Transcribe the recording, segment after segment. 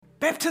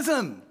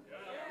Baptism.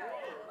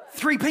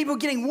 3 people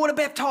getting water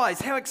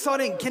baptized. How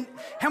exciting.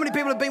 How many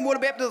people have been water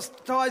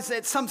baptized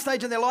at some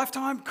stage in their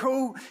lifetime?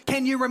 Cool.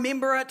 Can you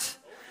remember it?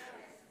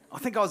 I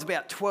think I was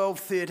about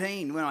 12,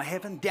 13 when it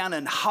happened, down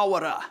in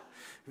Hawara.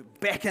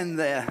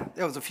 That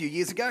was a few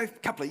years ago, a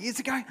couple of years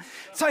ago.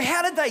 So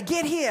how did they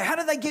get here? How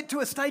did they get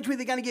to a stage where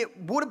they're going to get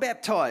water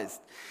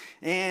baptized?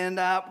 And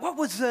what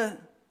was the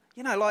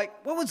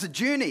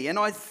journey? And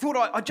I thought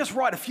I'd just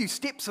write a few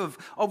steps of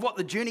what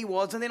the journey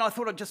was, and then I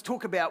thought I'd just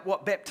talk about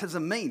what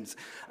baptism means,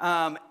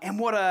 and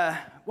what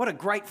a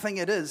great thing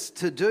it is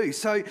to do.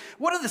 So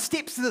what are the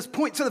steps to this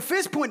point? So the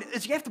first point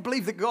is you have to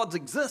believe that God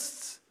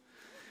exists.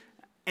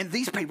 And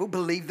these people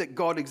believe that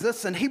God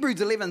exists. And Hebrews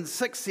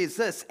 11:6 says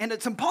this, and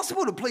it's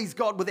impossible to please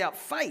God without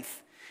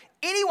faith.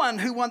 Anyone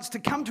who wants to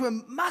come to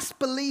him must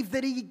believe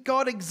that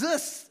God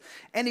exists,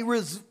 and he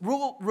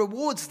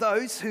rewards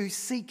those who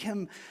seek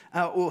him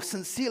or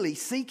sincerely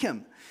seek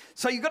him.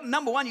 So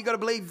number one, you've got to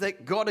believe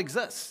that God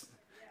exists.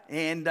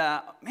 And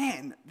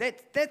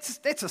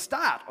that's a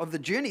start of the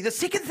journey. The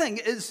second thing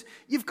is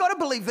you've got to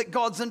believe that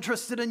God's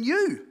interested in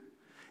you,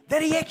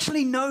 that he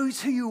actually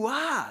knows who you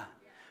are.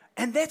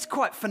 And that's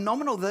quite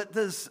phenomenal that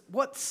there's,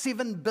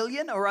 7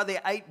 billion? Or are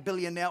there 8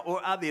 billion now? Or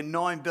are there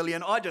 9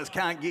 billion? I just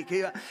can't get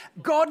here.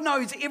 God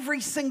knows every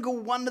single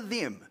one of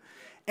them.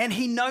 And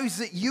he knows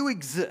that you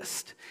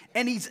exist.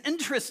 And he's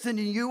interested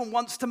in you and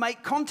wants to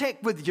make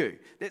contact with you.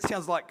 That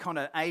sounds like kind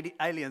of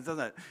aliens,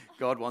 doesn't it?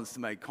 God wants to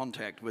make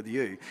contact with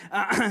you.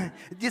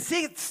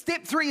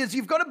 Step 3 is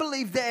you've got to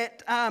believe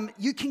that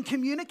you can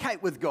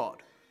communicate with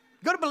God.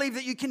 You've got to believe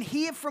that you can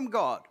hear from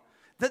God.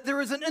 That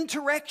there is an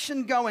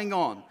interaction going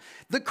on.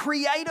 The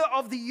creator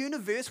of the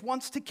universe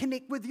wants to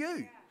connect with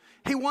you.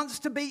 He wants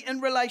to be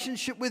in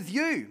relationship with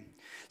you.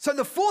 So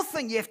the fourth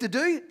thing you have to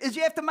do is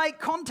you have to make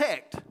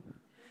contact.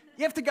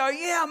 You have to go,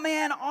 yeah,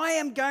 man, I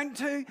am going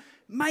to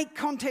make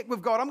contact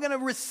with God. I'm going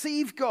to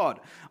receive God.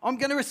 I'm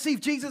going to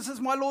receive Jesus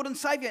as my Lord and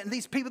Savior. And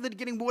these people that are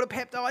getting water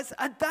baptized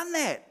have done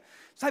that.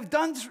 So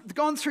they've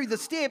gone through the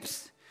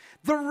steps.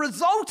 The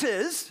result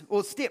is,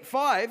 or step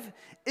 5,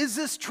 is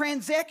this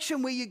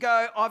transaction where you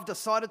go, I've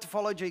decided to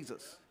follow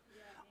Jesus.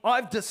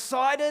 I've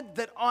decided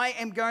that I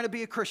am going to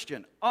be a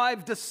Christian.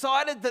 I've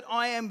decided that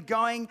I am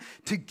going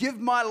to give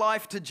my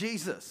life to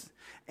Jesus.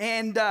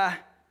 And the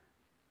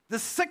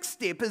 6th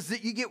step is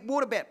that you get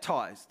water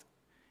baptized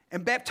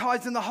and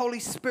baptized in the Holy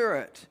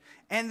Spirit,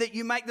 and that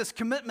you make this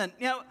commitment.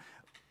 Now,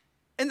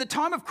 in the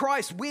time of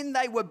Christ, when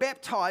they were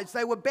baptized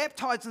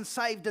and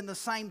saved in the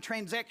same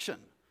transaction.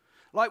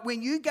 Like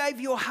when you gave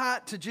your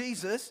heart to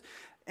Jesus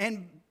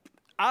and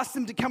asked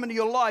him to come into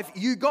your life,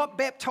 you got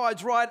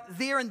baptized right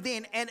there and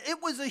then, and it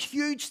was a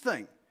huge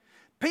thing.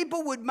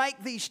 People would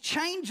make these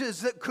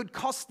changes that could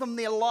cost them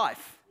their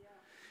life.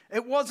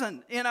 It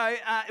wasn't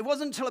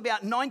until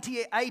about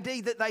 90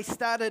 AD that they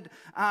started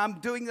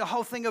doing the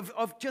whole thing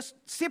of just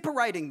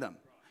separating them.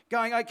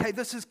 Going, okay,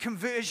 this is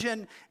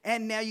conversion,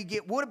 and now you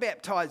get water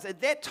baptized.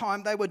 At that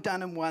time, they were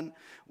done in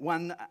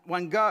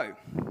one go.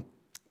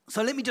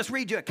 So let me just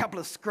read you a couple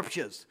of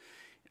scriptures.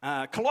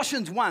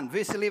 Colossians 1,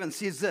 verse 11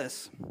 says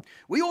this.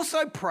 We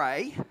also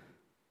pray.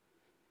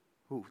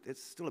 Oh,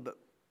 that's still a bit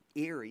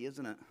airy,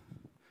 isn't it?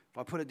 If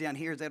I put it down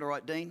here, is that all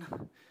right, Dean?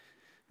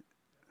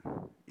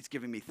 He's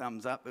giving me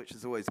thumbs up, which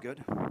is always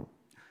good.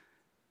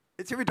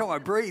 It's every time I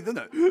breathe,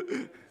 isn't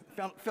it?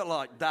 Felt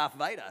like Darth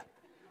Vader.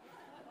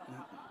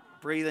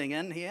 Breathing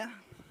in here.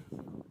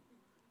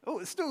 Oh,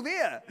 it's still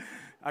there.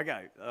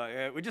 Okay,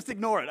 we just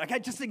ignore it. Okay,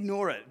 just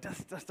ignore it.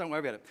 Just don't worry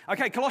about it.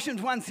 Okay,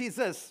 Colossians 1 says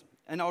this,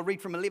 and I'll read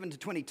from 11 to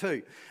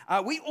 22.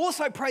 We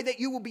also pray that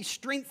you will be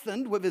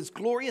strengthened with his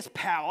glorious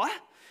power,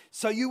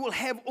 so you will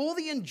have all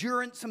the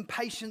endurance and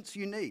patience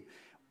you need.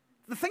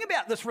 The thing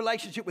about this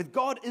relationship with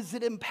God is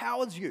it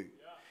empowers you.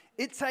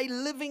 It's a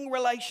living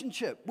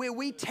relationship where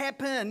we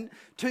tap in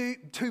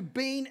to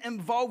being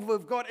involved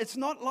with God. It's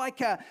not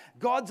like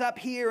God's up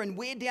here and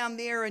we're down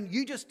there and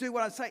you just do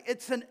what I say.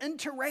 It's an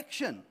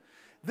interaction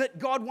that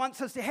God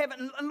wants us to have.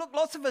 And look,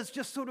 lots of us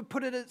just sort of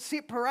put it at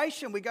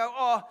separation. We go,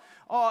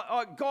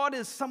 oh, God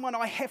is someone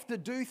I have to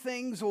do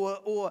things,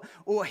 or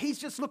he's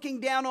just looking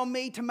down on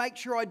me to make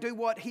sure I do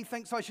what he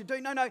thinks I should do.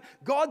 No,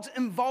 God's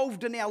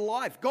involved in our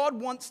life. God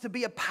wants to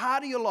be a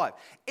part of your life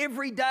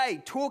every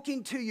day,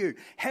 talking to you,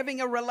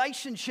 having a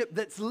relationship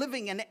that's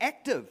living and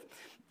active.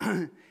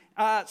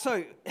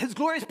 So his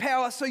glorious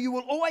power, so you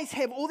will always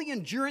have all the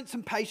endurance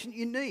and patience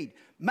you need.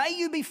 May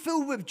you be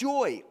filled with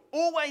joy,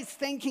 always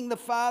thanking the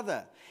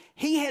Father.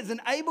 He has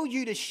enabled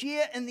you to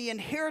share in the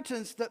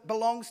inheritance that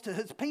belongs to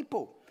his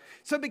people.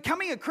 So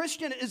becoming a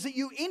Christian is that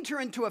you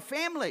enter into a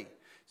family.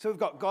 So we've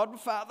got God the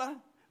Father,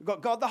 we've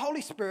got God the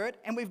Holy Spirit,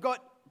 and we've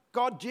got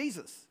God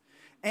Jesus.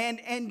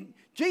 And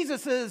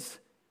Jesus is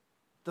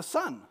the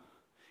Son.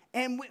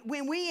 And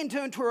when we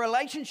enter into a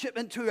relationship,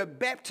 into a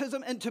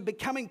baptism, into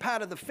becoming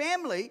part of the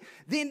family,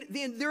 then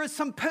there are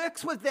some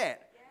perks with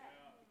that.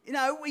 You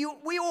know,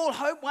 we all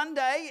hope one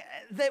day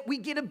that we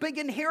get a big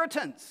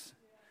inheritance.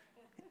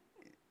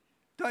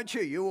 don't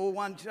you? You all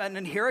want an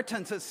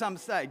inheritance at some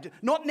stage.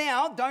 Not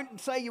now, don't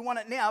say you want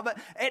it now, but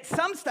at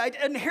some stage,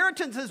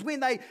 inheritance is when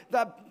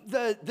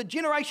the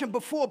generation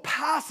before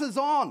passes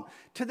on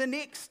to the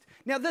next.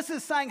 Now this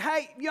is saying,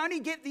 hey, you only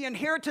get the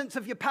inheritance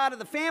if you're part of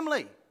the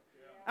family,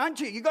 aren't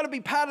you? You've got to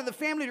be part of the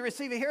family to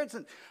receive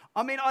inheritance.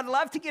 I mean, I'd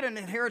love to get an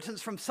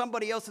inheritance from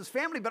somebody else's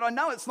family, but I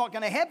know it's not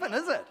going to happen,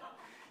 is it?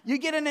 You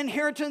get an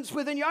inheritance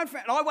within your own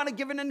family. I want to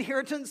give an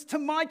inheritance to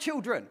my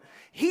children.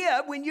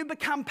 Here, when you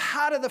become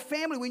part of the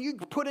family, when you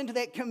put into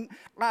that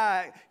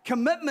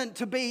commitment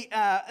to be,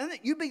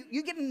 you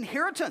get an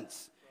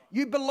inheritance.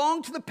 You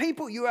belong to the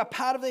people. You are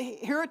part of the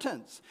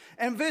inheritance.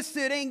 And verse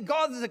 13,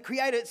 God the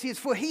creator, it says,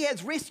 for he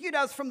has rescued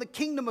us from the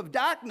kingdom of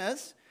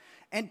darkness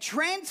and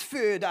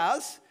transferred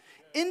us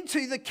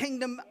into the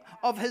kingdom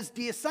of his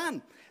dear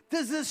son.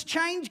 Does this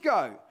change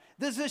go?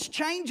 There's this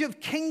change of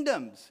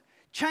kingdoms.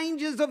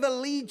 Changes of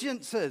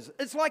allegiances.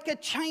 It's like a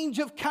change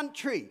of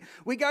country.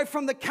 We go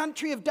from the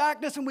country of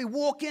darkness and we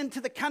walk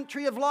into the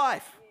country of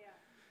life.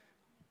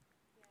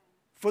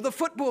 For the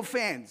football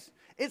fans,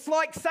 it's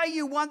like, say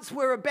you once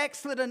were a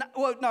backslidden,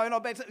 well, no,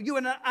 not backslidden, you were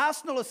an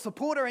Arsenal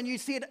supporter and you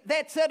said,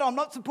 that's it, I'm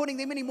not supporting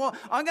them anymore.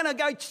 I'm going to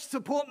go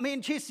support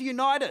Manchester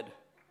United.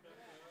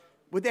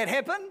 Would that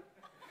happen?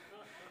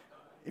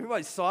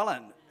 Everybody's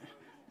silent.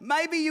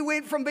 Maybe you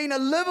went from being a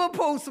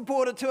Liverpool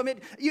supporter to a...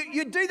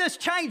 You do this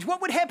change. What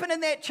would happen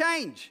in that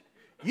change?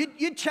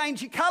 You'd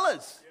change your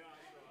colours.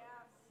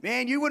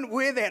 Man, you wouldn't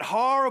wear that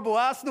horrible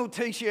Arsenal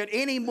t-shirt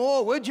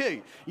anymore, would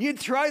you? You'd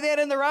throw that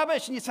in the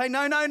rubbish and you'd say,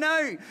 no.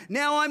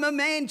 Now I'm a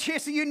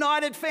Manchester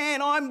United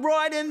fan. I'm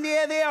right in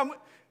there.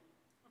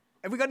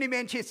 Have we got any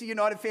Manchester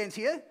United fans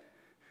here?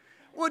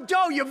 Well,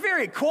 Joel, you're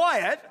very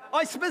quiet.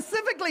 I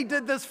specifically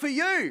did this for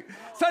you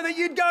so that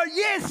you'd go,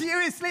 yes,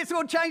 let's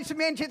all change to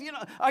Manchester.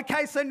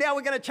 Okay, so now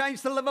we're going to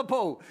change to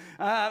Liverpool.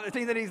 I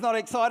think that he's not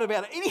excited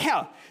about it.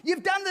 Anyhow,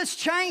 you've done this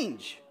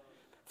change.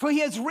 For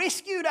he has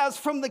rescued us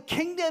from the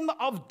kingdom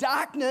of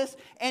darkness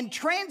and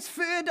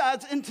transferred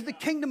us into the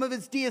kingdom of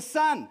his dear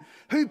son,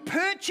 who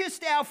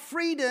purchased our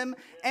freedom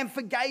and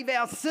forgave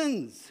our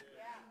sins.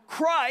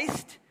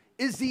 Christ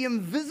is the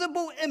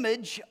invisible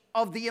image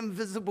of the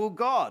invisible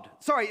God.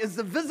 Is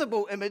the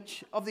visible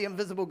image of the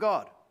invisible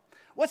God.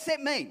 What's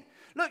that mean?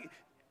 Look,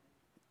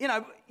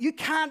 you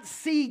can't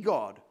see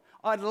God.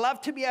 I'd love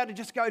to be able to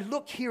just go,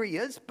 look, here he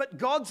is, but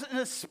God's in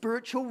a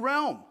spiritual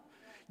realm.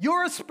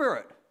 You're a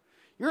spirit.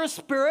 You're a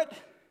spirit,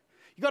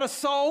 you got a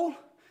soul,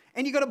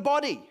 and you got a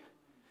body.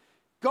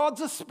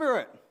 God's a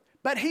spirit.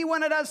 But he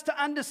wanted us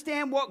to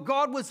understand what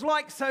God was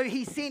like, so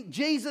he sent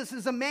Jesus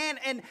as a man,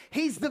 and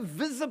he's the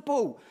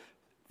visible.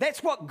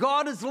 That's what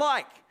God is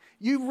like.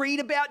 You read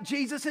about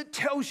Jesus, it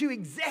tells you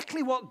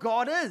exactly what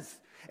God is.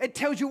 It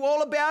tells you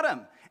all about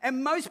him.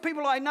 And most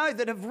people I know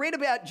that have read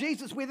about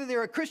Jesus, whether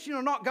they're a Christian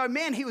or not, go,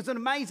 man, he was an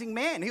amazing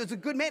man. He was a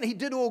good man. He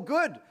did all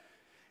good.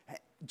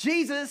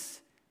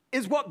 Jesus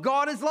is what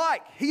God is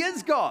like. He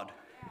is God.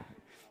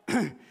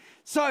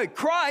 So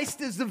Christ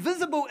is the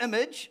visible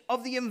image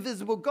of the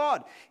invisible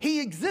God.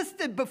 He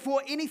existed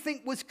before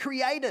anything was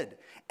created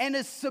and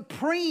is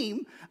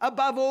supreme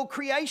above all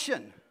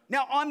creation.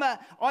 Now,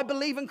 I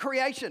believe in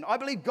creation. I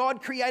believe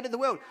God created the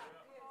world.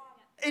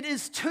 It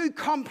is too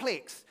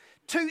complex,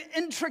 too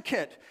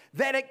intricate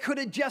that it could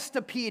have just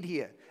appeared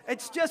here.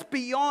 It's just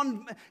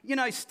beyond,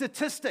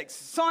 statistics.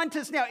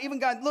 Scientists now even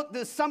going, look,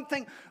 there's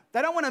something.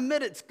 They don't want to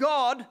admit it's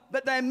God,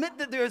 but they admit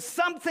that there is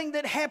something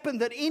that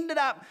happened that ended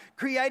up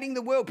creating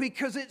the world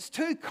because it's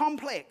too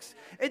complex.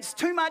 It's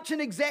too much in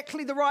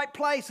exactly the right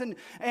place and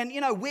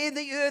where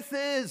the earth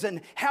is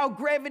and how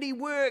gravity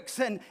works.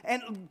 And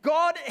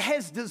God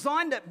has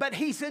designed it, but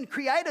he's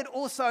created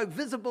also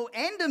visible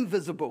and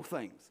invisible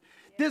things.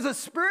 There's a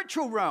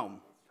spiritual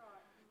realm.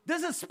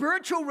 There's a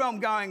spiritual realm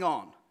going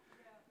on.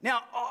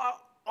 Now,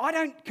 I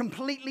don't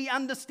completely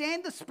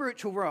understand the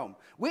spiritual realm.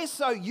 We're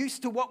so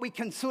used to what we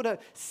can sort of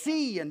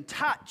see and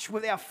touch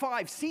with our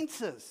five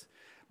senses.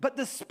 But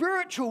the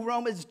spiritual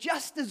realm is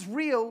just as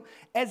real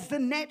as the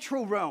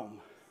natural realm.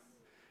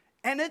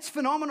 And it's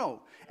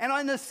phenomenal. And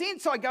in a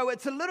sense, I go,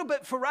 it's a little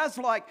bit for us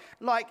like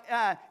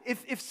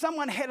if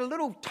someone had a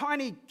little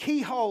tiny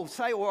keyhole,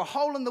 say, or a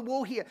hole in the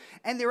wall here,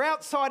 and they're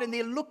outside and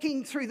they're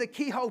looking through the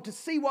keyhole to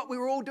see what we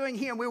were all doing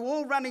here, and we were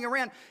all running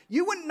around.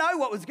 You wouldn't know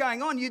what was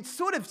going on. You'd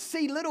sort of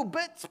see little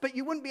bits, but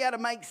you wouldn't be able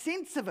to make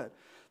sense of it.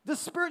 The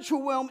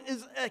spiritual realm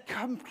is a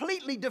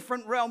completely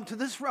different realm to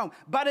this realm,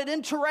 but it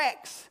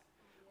interacts,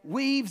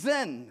 weaves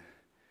in.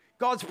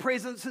 God's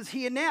presence is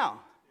here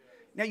now.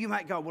 Now, you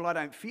might go, well, I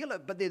don't feel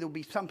it, but there will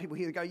be some people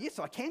here that go, yes,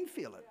 I can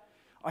feel it.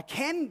 I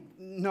can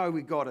know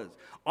where God is.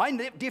 I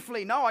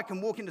definitely know I can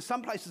walk into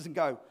some places and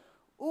go,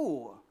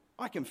 oh,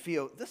 I can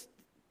feel this.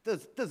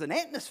 There's an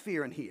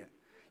atmosphere in here.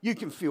 You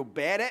can feel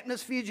bad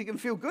atmospheres. You can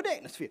feel good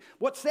atmosphere.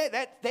 What's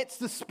that? That's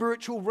the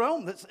spiritual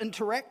realm that's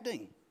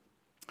interacting.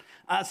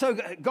 So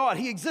God,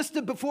 he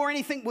existed before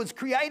anything was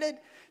created,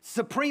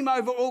 supreme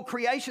over all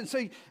creation.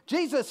 So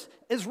Jesus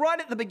is right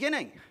at the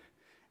beginning.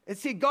 It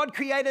said God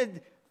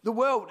created the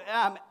world,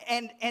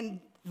 and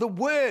the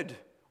Word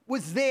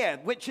was there,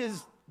 which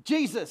is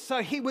Jesus.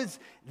 So he was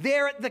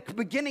there at the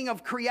beginning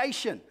of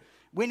creation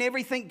when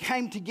everything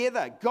came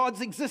together.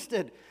 God's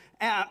existed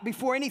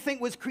before anything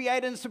was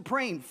created and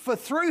supreme. For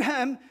through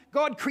him,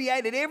 God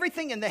created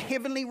everything in the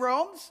heavenly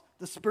realms,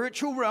 the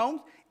spiritual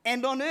realms,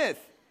 and on earth.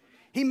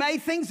 He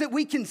made things that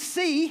we can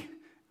see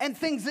and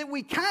things that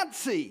we can't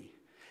see,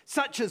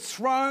 such as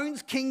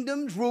thrones,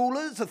 kingdoms,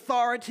 rulers,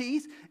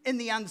 authorities in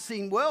the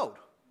unseen world.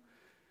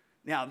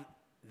 Now,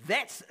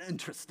 that's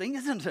interesting,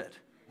 isn't it?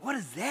 What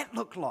does that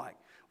look like?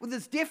 Well,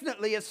 there's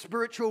definitely a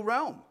spiritual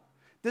realm.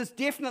 There's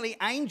definitely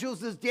angels,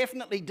 there's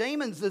definitely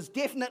demons, there's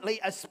definitely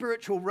a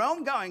spiritual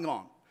realm going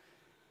on.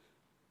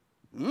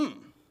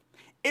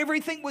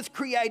 Everything was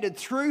created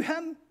through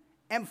him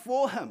and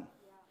for him.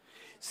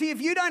 See,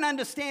 if you don't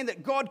understand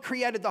that God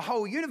created the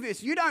whole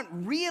universe, you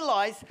don't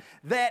realize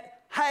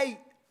that, hey,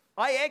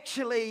 I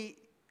actually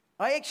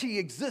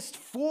exist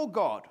for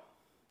God.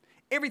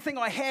 Everything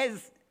I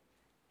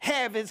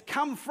have has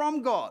come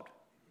from God.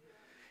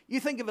 You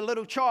think of a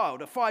little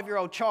child, a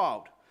 5-year-old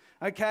child,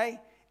 okay,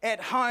 at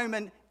home,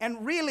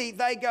 and really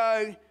they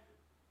go,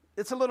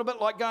 it's a little bit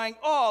like going,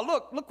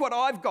 oh, look what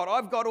I've got.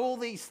 I've got all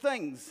these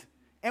things.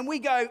 And we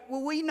go,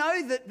 well, we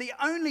know that the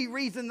only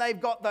reason they've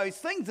got those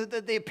things is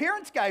that their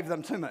parents gave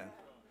them to them.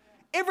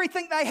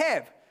 Everything they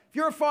have. If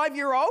you're a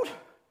 5-year-old,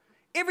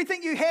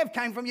 everything you have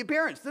came from your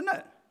parents, didn't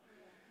it?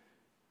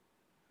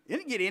 You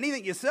didn't get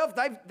anything yourself.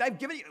 They've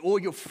given you all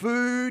your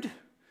food.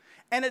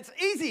 And it's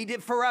easy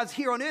for us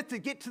here on earth to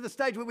get to the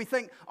stage where we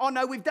think, oh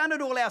no, we've done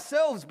it all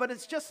ourselves. But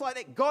it's just like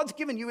that. God's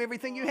given you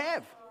everything you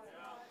have.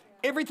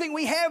 Everything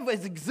we have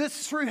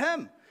exists through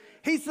him.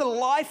 He's the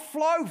life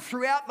flow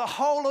throughout the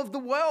whole of the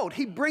world.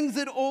 He brings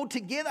it all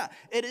together.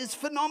 It is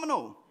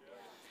phenomenal.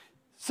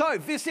 So,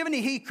 verse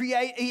 70,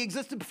 he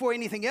existed before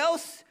anything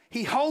else.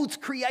 He holds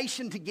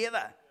creation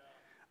together.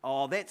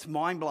 Oh, that's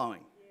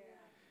mind-blowing.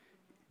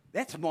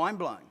 That's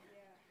mind-blowing.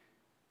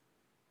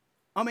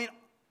 I mean,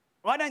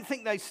 I don't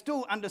think they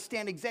still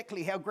understand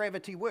exactly how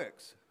gravity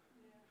works.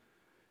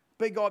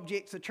 Big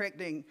objects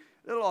attracting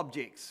little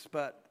objects,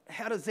 but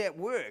how does that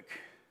work?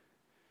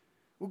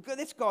 Well,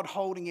 that's God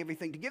holding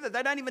everything together.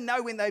 They don't even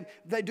know when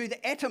they do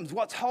the atoms,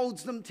 what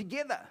holds them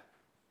together.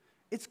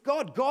 It's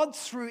God. God's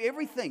through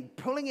everything,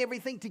 pulling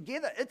everything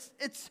together.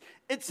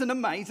 It's an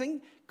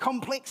amazing,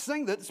 complex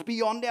thing that's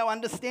beyond our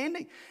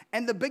understanding.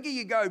 And the bigger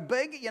you go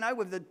big,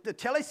 with the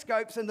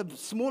telescopes, and the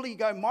smaller you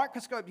go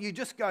microscope, you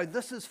just go,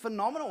 this is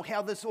phenomenal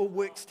how this all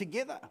works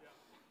together.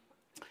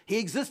 He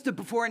existed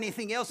before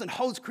anything else and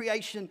holds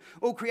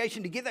all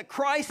creation together.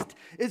 Christ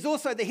is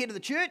also the head of the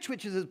church,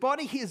 which is his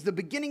body. He is the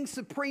beginning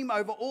supreme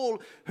over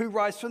all who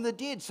rise from the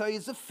dead. So he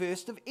is the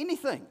first of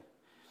anything.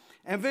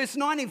 And verse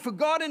 19, for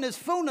God in his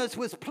fullness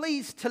was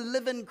pleased to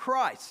live in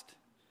Christ.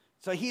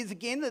 So here's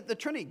again the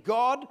Trinity.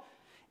 God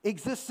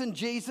exists in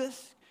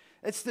Jesus.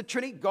 It's the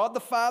Trinity, God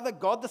the Father,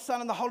 God the Son,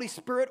 and the Holy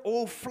Spirit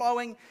all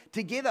flowing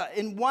together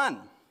in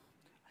one.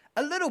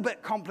 A little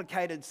bit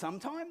complicated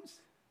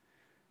sometimes,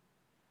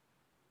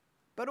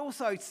 but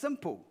also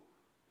simple.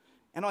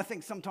 And I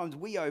think sometimes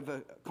we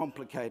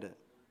overcomplicate it.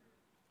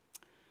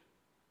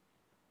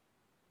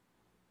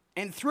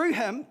 And through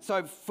him,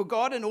 so for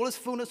God in all his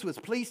fullness was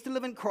pleased to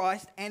live in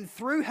Christ, and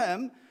through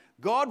him,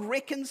 God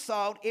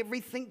reconciled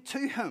everything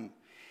to him.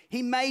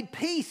 He made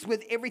peace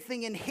with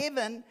everything in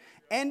heaven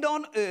and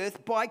on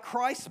earth by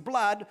Christ's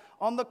blood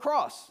on the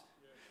cross.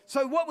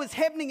 So what was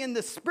happening in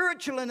the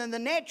spiritual and in the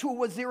natural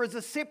was there was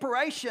a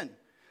separation.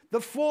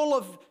 The fall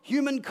of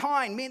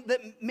humankind meant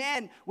that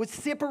man was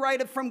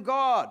separated from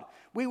God.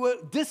 We were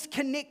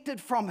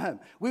disconnected from him.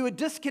 We were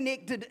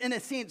disconnected in a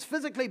sense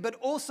physically, but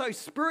also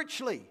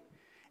spiritually.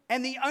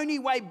 And the only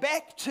way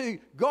back to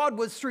God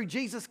was through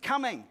Jesus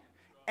coming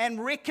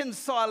and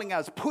reconciling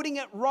us, putting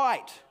it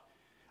right.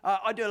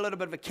 I do a little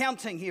bit of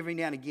accounting here every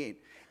now and again.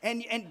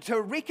 And to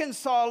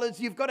reconcile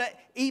is you've got to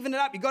even it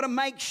up. You've got to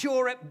make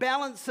sure it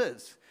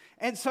balances.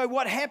 And so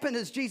what happened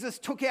is Jesus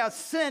took our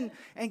sin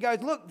and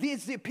goes, look,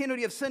 there's the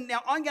penalty of sin.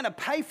 Now I'm going to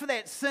pay for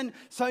that sin.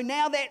 So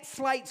now that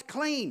slate's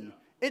clean.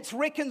 It's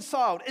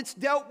reconciled. It's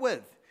dealt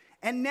with.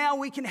 And now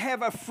we can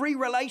have a free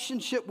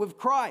relationship with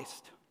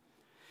Christ.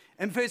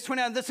 In verse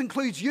 29, this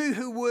includes you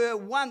who were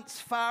once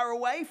far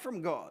away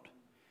from God.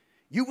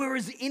 You were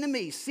his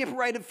enemies,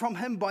 separated from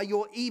him by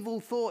your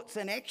evil thoughts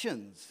and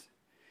actions.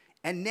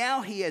 And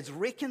now he has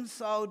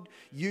reconciled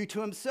you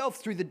to himself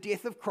through the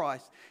death of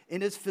Christ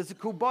in his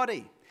physical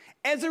body.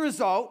 As a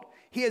result,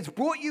 he has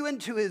brought you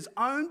into his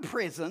own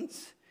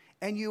presence,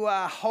 and you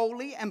are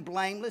holy and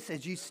blameless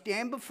as you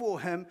stand before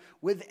him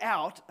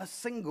without a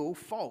single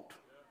fault.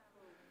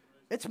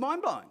 It's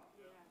mind-blowing.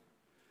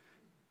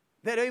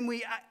 That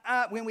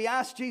when we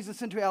ask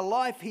Jesus into our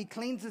life, he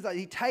cleanses us.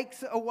 He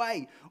takes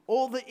away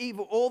all the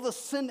evil, all the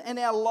sin in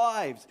our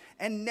lives.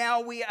 And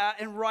now we are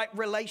in right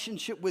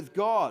relationship with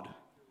God.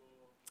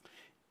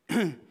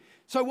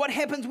 So what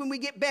happens when we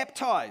get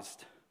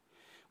baptized?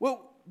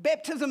 Well,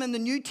 baptism in the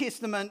New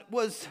Testament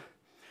was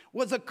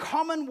a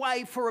common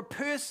way for a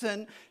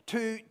person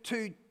to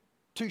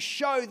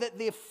show that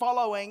they're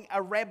following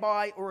a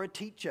rabbi or a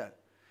teacher.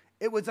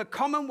 It was a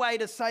common way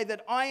to say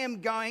that I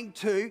am going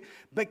to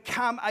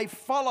become a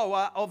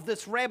follower of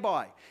this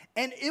rabbi.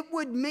 And it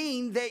would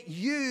mean that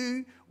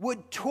you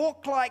would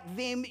talk like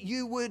them,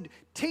 you would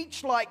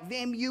teach like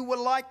them, you were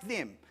like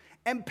them.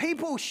 And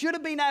people should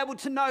have been able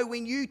to know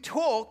when you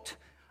talked,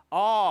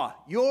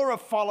 you're a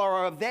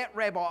follower of that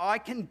rabbi. I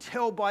can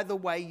tell by the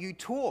way you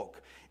talk.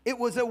 It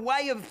was a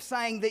way of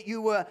saying that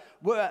you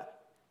were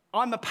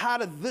I'm a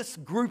part of this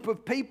group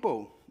of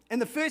people. In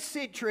the first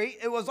century,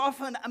 it was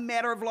often a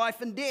matter of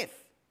life and death.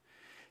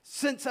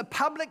 Since a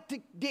public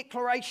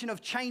declaration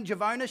of change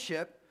of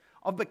ownership,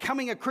 of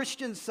becoming a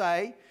Christian,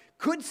 say,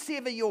 could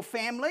sever your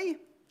family,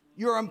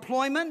 your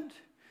employment.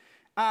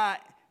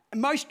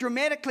 Most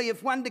dramatically,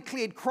 if one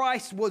declared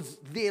Christ was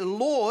their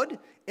Lord,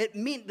 it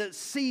meant that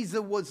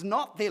Caesar was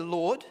not their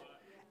Lord,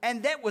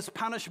 and that was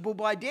punishable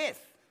by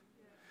death.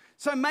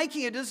 So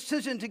making a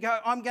decision to go,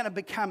 I'm going to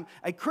become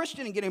a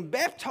Christian and getting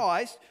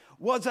baptized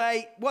was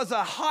a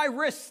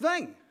high-risk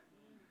thing.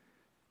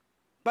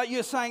 But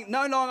you're saying,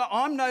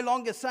 I'm no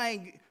longer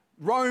saying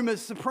Rome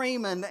is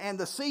supreme and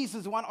the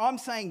Caesar's one. I'm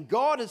saying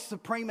God is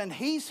supreme and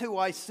he's who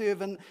I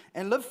serve and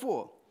live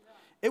for.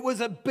 It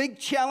was a big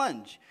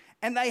challenge.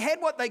 And they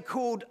had what they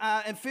called,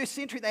 in first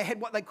century, they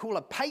had what they call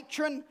a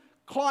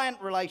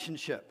patron-client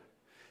relationship.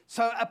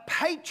 So a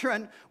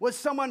patron was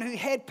someone who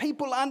had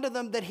people under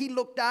them that he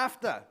looked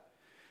after.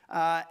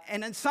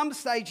 And in some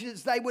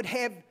stages, they would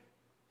have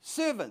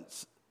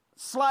servants,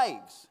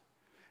 slaves.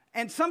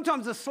 And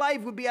sometimes the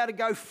slave would be able to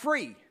go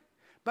free.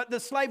 But the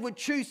slave would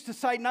choose to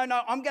say, no,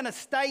 I'm going to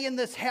stay in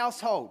this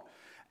household.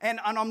 And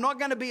I'm not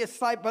going to be a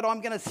slave, but I'm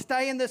going to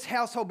stay in this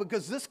household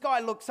because this guy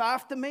looks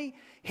after me.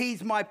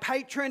 He's my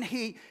patron.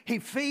 He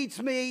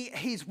feeds me.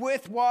 He's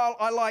worthwhile.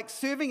 I like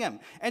serving him.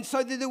 And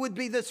so there would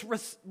be this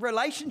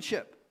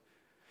relationship.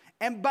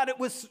 But it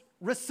was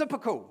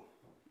reciprocal.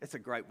 It's a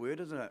great word,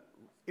 isn't it?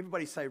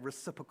 Everybody say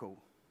reciprocal.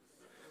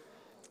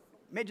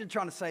 Imagine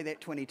trying to say that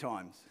 20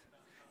 times.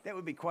 That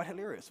would be quite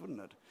hilarious,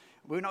 wouldn't it?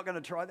 We're not going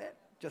to try that,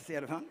 just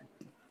out of fun.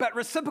 But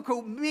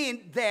reciprocal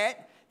meant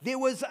that there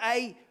was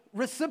a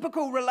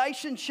reciprocal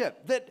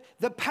relationship, that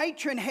the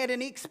patron had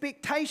an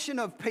expectation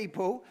of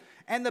people,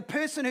 and the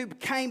person who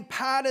became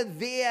part of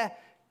their,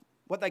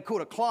 what they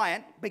called a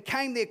client,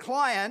 became their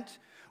client,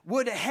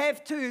 would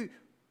have to,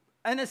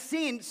 in a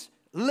sense,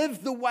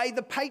 live the way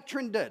the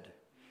patron did.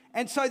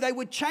 And so they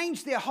would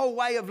change their whole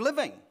way of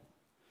living.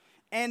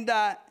 And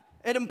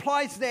it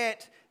implies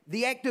that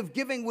the act of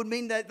giving would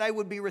mean that they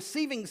would be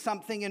receiving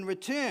something in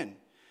return.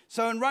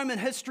 So in Roman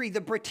history,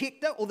 the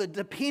protector or the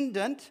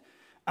dependent,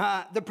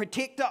 the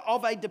protector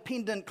of a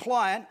dependent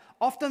client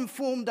often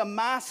formed a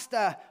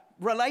master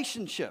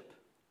relationship.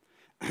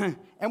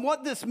 And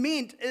what this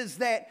meant is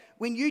that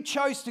when you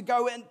chose to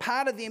go in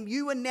part of them,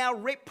 you were now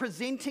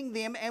representing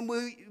them and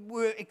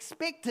were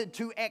expected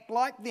to act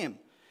like them.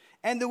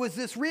 And there was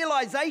this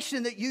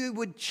realization that you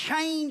would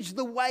change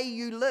the way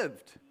you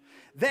lived.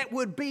 That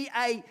would be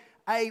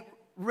a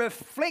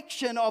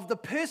reflection of the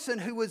person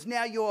who was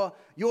now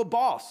your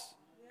boss.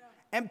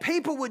 And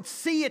people would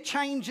see a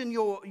change in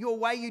your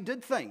way you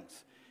did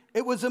things.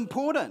 It was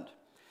important.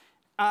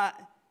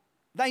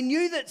 They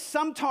knew that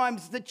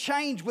sometimes the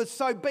change was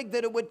so big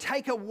that it would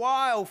take a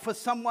while for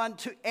someone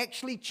to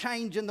actually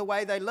change in the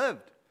way they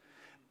lived.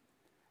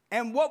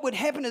 And what would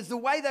happen is the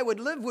way they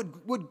would live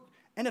would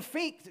in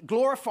effect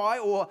glorify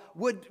or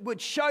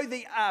would show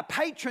the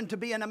patron to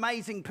be an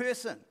amazing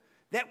person.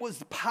 That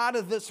was part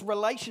of this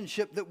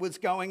relationship that was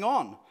going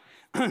on.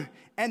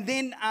 And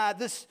then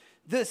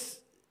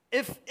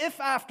if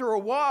after a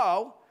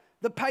while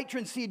the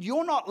patron said,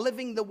 you're not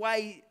living the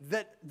way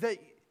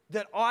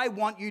that I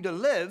want you to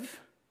live,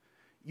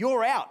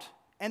 you're out.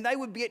 And they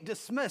would get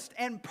dismissed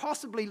and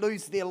possibly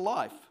lose their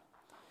life.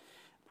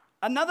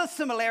 Another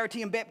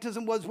similarity in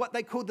baptism was what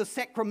they called the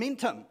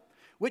sacramentum,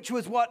 which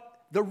was what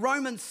the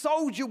Roman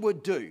soldier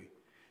would do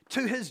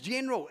to his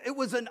general. It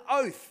was an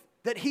oath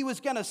that he was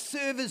going to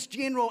serve his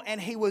general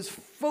and he was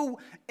full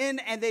in,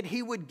 and that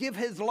he would give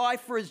his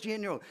life for his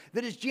general.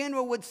 That his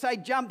general would say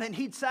jump and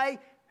he'd say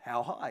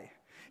how high.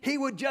 He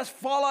would just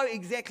follow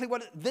exactly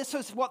this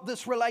is what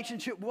this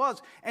relationship was.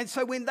 And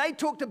so when they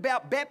talked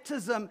about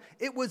baptism,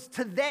 it was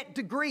to that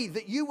degree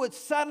that you were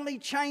suddenly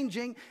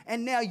changing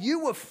and now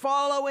you were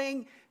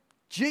following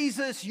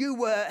Jesus. You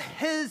were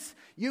his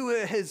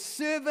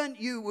servant,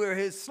 you were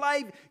his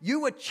slave,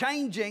 you were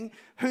changing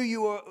who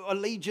your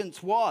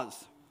allegiance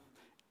was.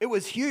 It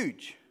was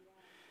huge.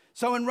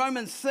 So in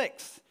Romans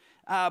 6,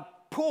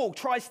 Paul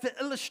tries to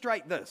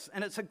illustrate this,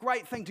 and it's a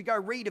great thing to go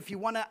read if you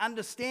want to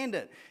understand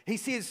it. He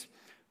says,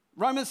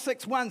 Romans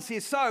 6:1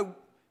 says,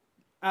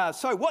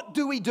 so what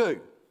do we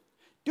do?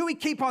 Do we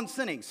keep on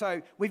sinning?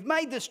 So we've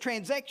made this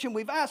transaction,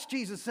 we've asked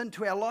Jesus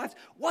into our lives.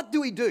 What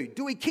do we do?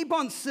 Do we keep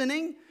on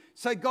sinning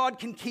so God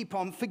can keep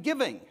on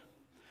forgiving?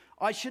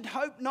 I should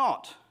hope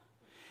not.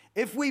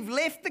 If we've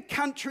left the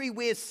country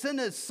where sin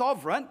is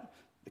sovereign,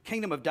 the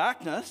kingdom of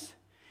darkness,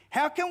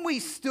 how can we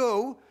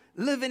still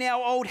live in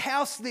our old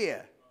house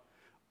there?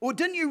 Or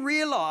didn't you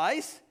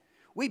realize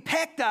we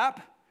packed up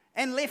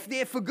and left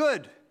there for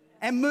good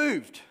and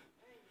moved?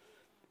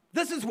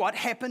 This is what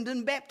happened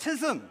in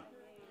baptism.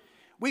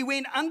 We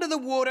went under the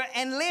water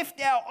and left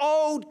our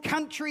old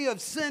country of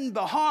sin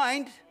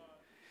behind.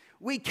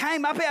 We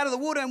came up out of the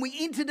water and we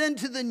entered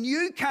into the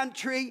new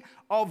country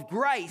of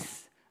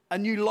grace, a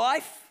new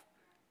life,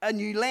 a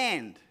new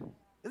land.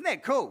 Isn't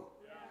that cool?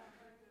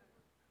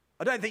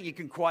 I don't think you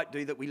can quite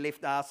do that. We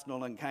left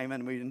Arsenal and came in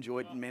and we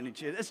enjoyed and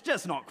managed it. It's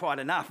just not quite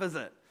enough, is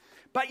it?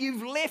 But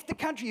you've left the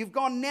country. You've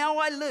gone, now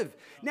I live.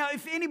 Now,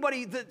 if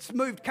anybody that's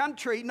moved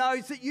country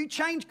knows that you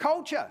change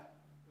culture.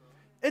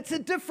 It's a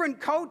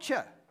different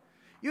culture.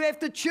 You have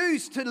to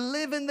choose to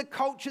live in the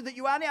culture that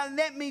you are now, and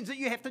that means that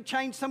you have to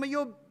change some of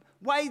your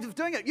ways of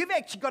doing it. You've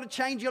actually got to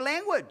change your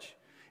language.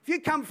 If you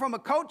come from a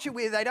culture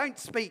where they don't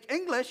speak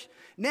English,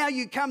 now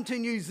you come to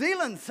New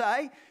Zealand,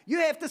 say, you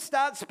have to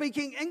start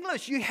speaking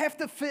English. You have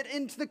to fit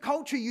into the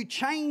culture. You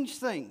change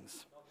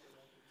things.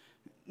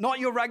 Not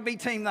your rugby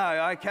team,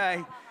 though,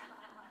 okay?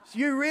 So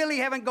you really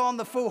haven't gone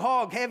the full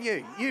hog, have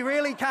you? You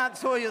really can't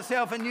call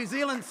yourself a New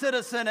Zealand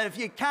citizen if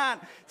you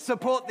can't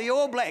support the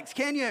All Blacks,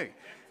 can you?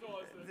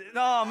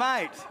 Oh,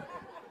 mate.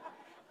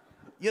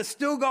 You've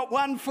still got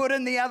one foot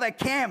in the other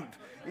camp.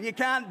 And you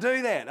can't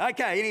do that.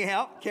 Okay,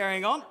 anyhow,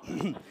 carrying on.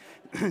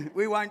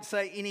 We won't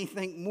say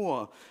anything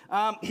more.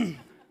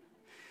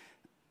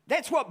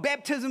 That's what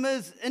baptism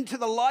is into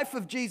the life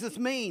of Jesus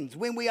means.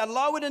 When we are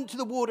lowered into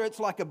the water,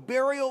 it's like a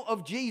burial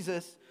of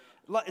Jesus.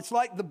 It's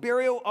like the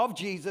burial of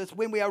Jesus.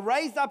 When we are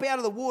raised up out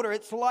of the water,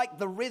 it's like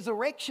the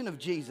resurrection of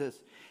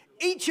Jesus.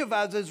 Each of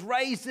us is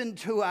raised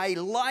into a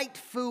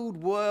light-filled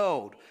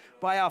world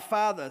by our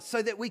Father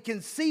so that we can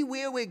see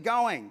where we're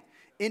going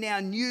in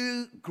our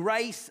new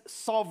grace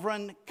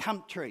sovereign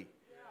country.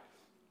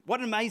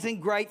 What an amazing,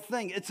 great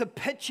thing. It's a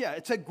picture.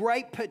 It's a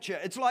great picture.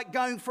 It's like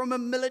going from a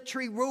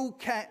military rule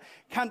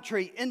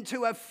country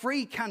into a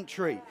free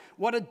country.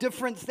 What a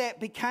difference that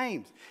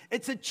became.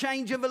 It's a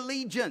change of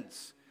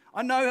allegiance.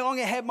 I no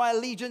longer have my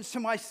allegiance to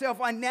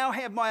myself. I now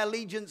have my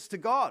allegiance to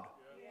God.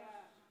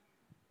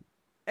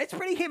 It's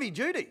pretty heavy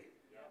duty.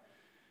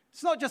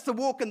 It's not just a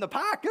walk in the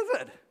park, is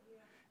it?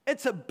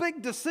 It's a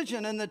big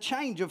decision in the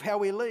change of how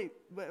we're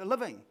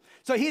living.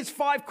 So here's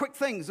 5 quick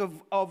things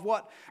of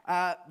what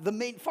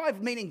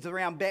 5 meanings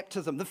around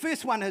baptism. The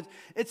first one is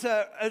it's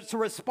a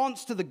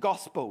response to the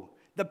gospel,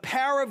 the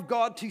power of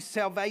God to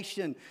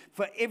salvation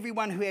for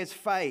everyone who has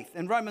faith.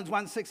 In Romans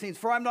 1:16,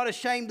 for I'm not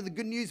ashamed of the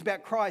good news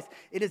about Christ.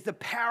 It is the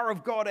power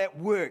of God at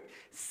work,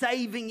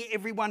 saving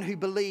everyone who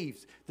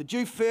believes, the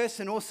Jew first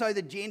and also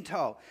the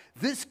Gentile.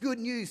 This good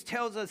news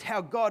tells us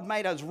how God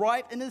made us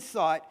right in his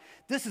sight.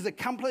 This is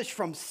accomplished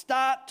from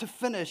start to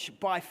finish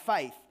by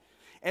faith.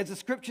 As the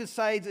scripture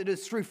says, it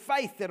is through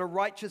faith that a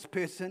righteous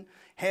person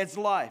has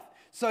life.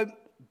 So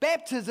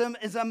baptism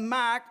is a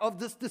mark of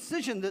this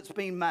decision that's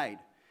been made.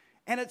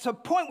 And it's a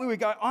point where we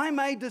go, I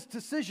made this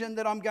decision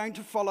that I'm going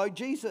to follow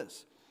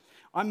Jesus.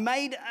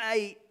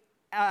 It's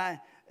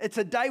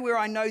a day where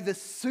I know the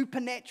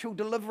supernatural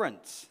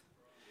deliverance.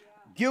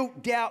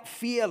 Guilt, doubt,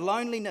 fear,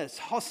 loneliness,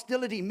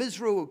 hostility,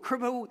 miserable,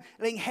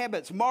 crippling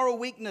habits, moral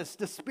weakness,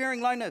 despairing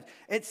loneliness.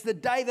 It's the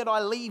day that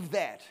I leave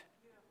that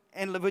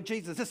and live with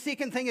Jesus. The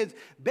second thing is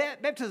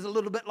baptism is a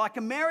little bit like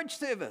a marriage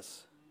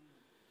service,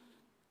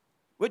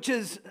 which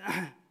is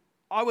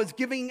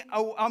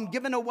I'm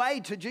given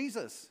away to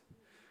Jesus.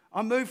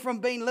 I moved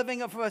from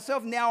living for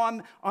myself.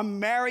 Now I'm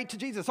married to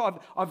Jesus.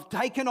 I've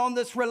taken on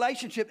this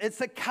relationship. It's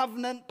a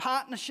covenant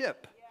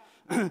partnership,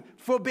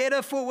 for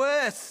better, for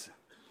worse,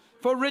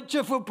 for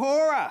richer, for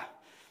poorer.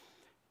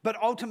 But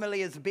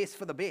ultimately, it's best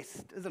for the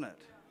best, isn't it?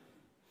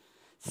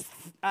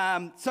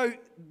 So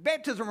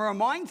baptism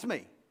reminds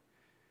me.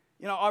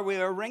 You know, I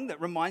wear a ring that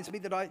reminds me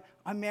that I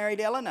married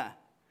Eleanor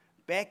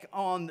back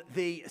on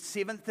the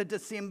 7th of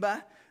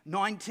December,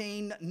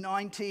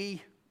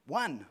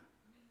 1991.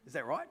 Is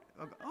that right?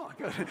 Oh,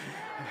 good.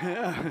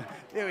 Yeah,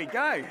 there we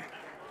go.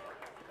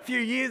 A few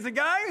years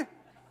ago.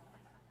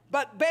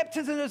 But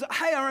baptism is,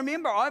 hey, I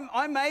remember,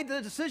 I made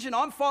the decision.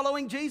 I'm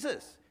following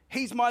Jesus.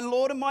 He's my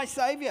Lord and my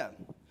Savior.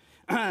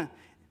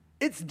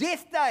 It's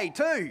death day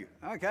too.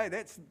 Okay,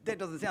 that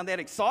doesn't sound that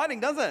exciting,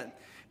 does it?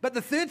 But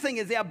the third thing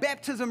is our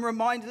baptism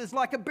reminds us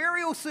like a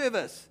burial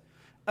service,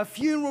 a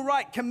funeral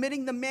rite,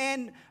 committing the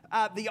man,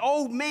 the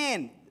old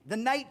man, the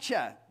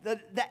nature,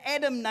 the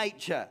Adam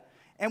nature.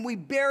 And we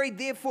buried,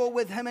 therefore,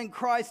 with him in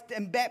Christ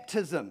in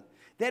baptism.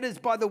 That is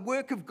by the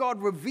work of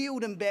God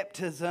revealed in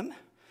baptism.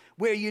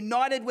 We're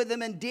united with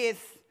him in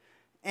death,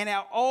 and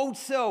our old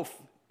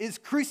self is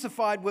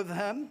crucified with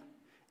him,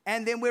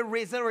 and then we're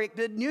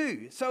resurrected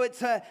new. So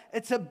it's a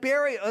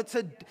burial, it's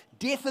a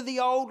death of the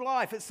old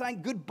life. It's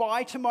saying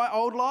goodbye to my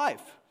old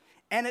life.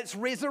 And it's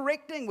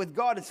resurrecting with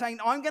God. It's saying,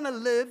 I'm going to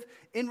live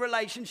in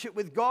relationship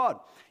with God.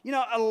 You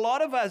know, a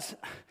lot of us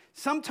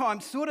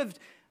sometimes sort of,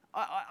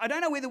 I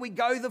don't know whether we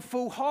go the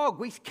full hog.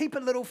 We keep a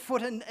little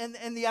foot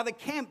in the other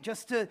camp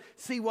just to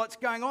see what's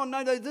going on.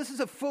 No, this is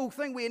a full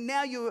thing where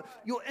now you're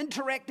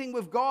interacting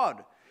with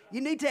God. You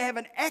need to have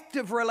an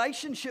active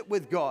relationship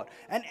with God,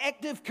 an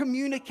active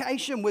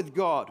communication with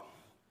God.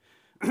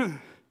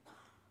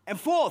 And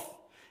fourth,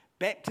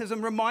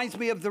 baptism reminds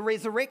me of the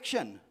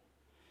resurrection.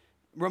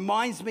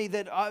 Reminds me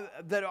that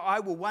I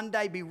will one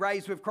day be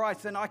raised with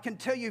Christ. And I can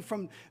tell you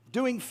from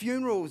doing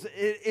funerals,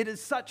 it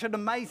is such an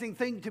amazing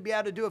thing to be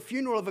able to do a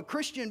funeral of a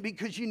Christian,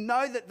 because you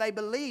know that they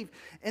believe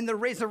in the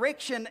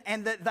resurrection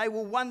and that they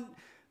will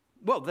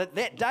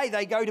that day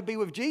they go to be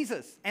with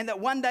Jesus, and that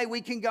one day we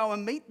can go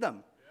and meet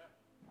them.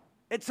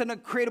 Yeah. It's an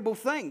incredible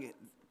thing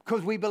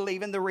because we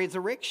believe in the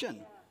resurrection.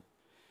 Yeah.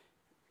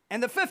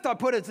 And the fifth I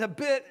put is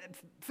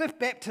fifth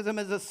baptism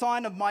is a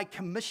sign of my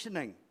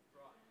commissioning.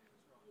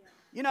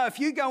 You know, if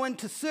you go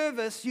into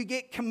service, you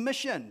get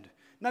commissioned.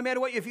 No matter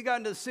what, if you go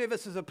into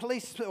service as a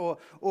police or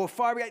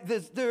fire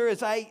brigade, there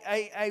is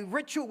a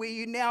ritual where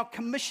you're now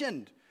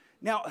commissioned.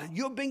 Now,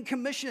 you've been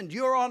commissioned.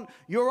 You're on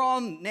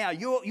now.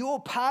 You're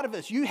part of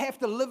us. You have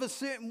to live a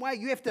certain way.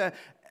 You have to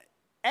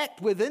act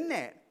within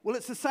that. Well,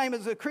 it's the same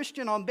as a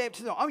Christian on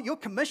baptism. Oh, you're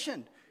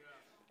commissioned.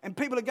 And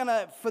people are going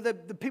to, for the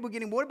people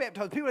getting water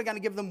baptized, people are going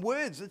to give them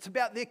words. It's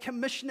about their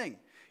commissioning.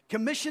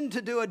 Commissioned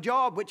to do a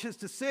job, which is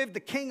to serve the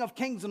King of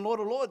Kings and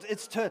Lord of Lords.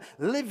 It's to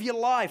live your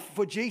life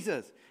for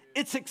Jesus.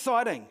 It's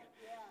exciting.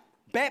 Yeah.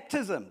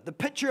 Baptism, the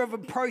picture of a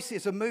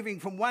process of moving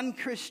from one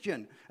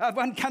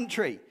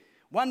country,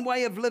 one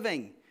way of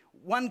living,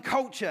 one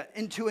culture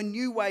into a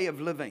new way of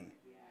living.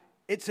 Yeah.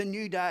 It's a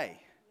new day.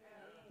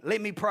 Yeah.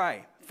 Let me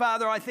pray.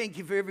 Father, I thank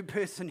you for every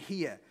person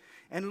here.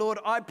 And Lord,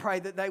 I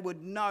pray that they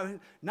would know,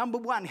 number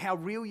one, how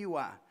real you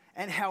are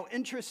and how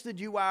interested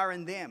you are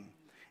in them.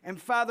 And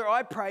Father,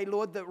 I pray,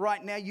 Lord, that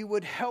right now you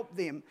would help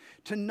them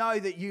to know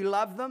that you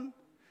love them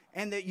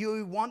and that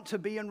you want to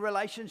be in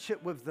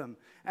relationship with them.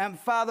 And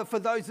Father, for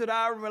those that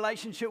are in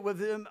relationship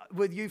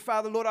with you,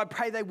 Father, Lord, I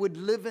pray they would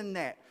live in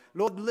that.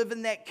 Lord, live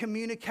in that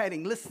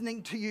communicating,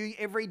 listening to you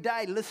every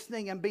day,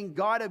 listening and being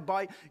guided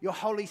by your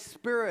Holy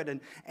Spirit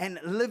and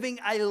living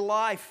a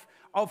life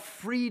of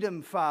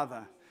freedom,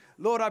 Father.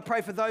 Lord, I pray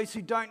for those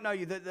who don't know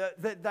you,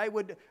 that they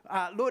would,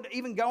 Lord,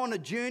 even go on a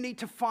journey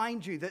to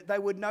find you, that they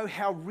would know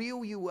how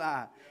real you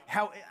are,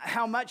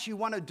 how much you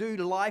want to do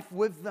life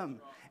with them.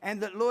 And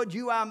that, Lord,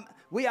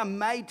 we are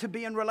made to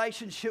be in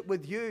relationship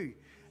with you.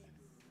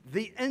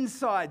 The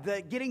inside,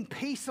 getting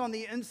peace on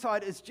the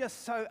inside is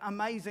just so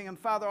amazing. And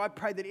Father, I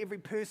pray that every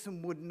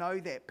person would know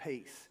that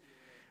peace.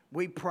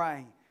 We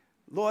pray.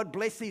 Lord,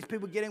 bless these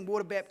people getting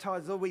water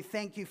baptized. Lord, we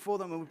thank you for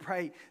them, and we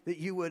pray that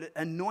you would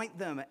anoint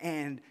them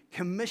and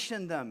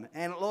commission them.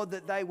 And Lord,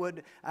 that they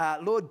would,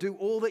 Lord, do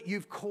all that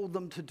you've called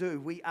them to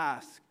do. We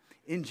ask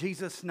in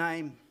Jesus'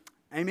 name,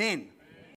 amen.